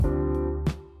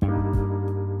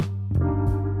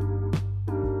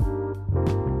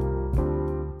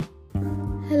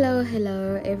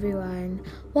Hello everyone.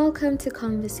 Welcome to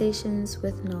Conversations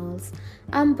with Nols.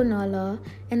 I'm Bonolo,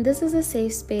 and this is a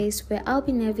safe space where I'll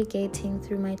be navigating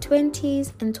through my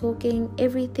 20s and talking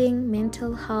everything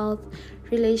mental health,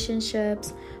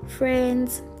 relationships,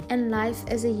 friends, and life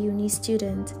as a uni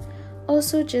student.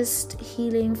 Also just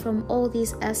healing from all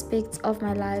these aspects of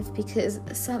my life because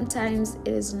sometimes it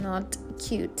is not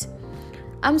cute.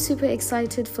 I'm super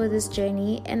excited for this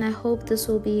journey, and I hope this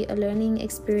will be a learning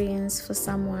experience for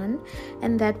someone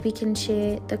and that we can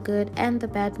share the good and the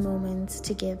bad moments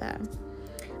together.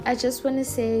 I just want to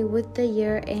say, with the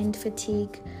year-end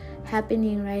fatigue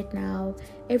happening right now,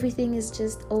 everything is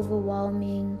just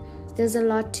overwhelming. There's a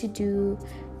lot to do,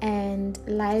 and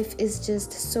life is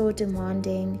just so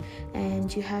demanding,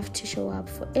 and you have to show up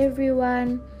for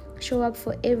everyone, show up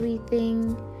for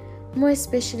everything. More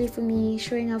especially for me,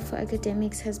 showing up for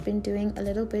academics has been doing a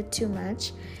little bit too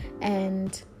much,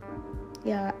 and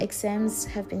exams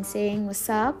have been saying what's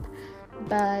up,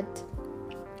 but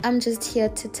I'm just here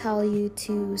to tell you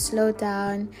to slow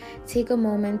down, take a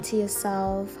moment to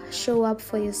yourself, show up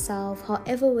for yourself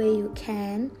however way you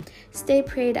can, stay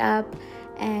prayed up,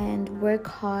 and work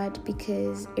hard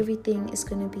because everything is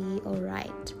going to be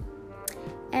alright.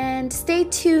 And stay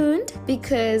tuned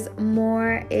because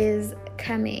more is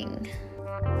coming.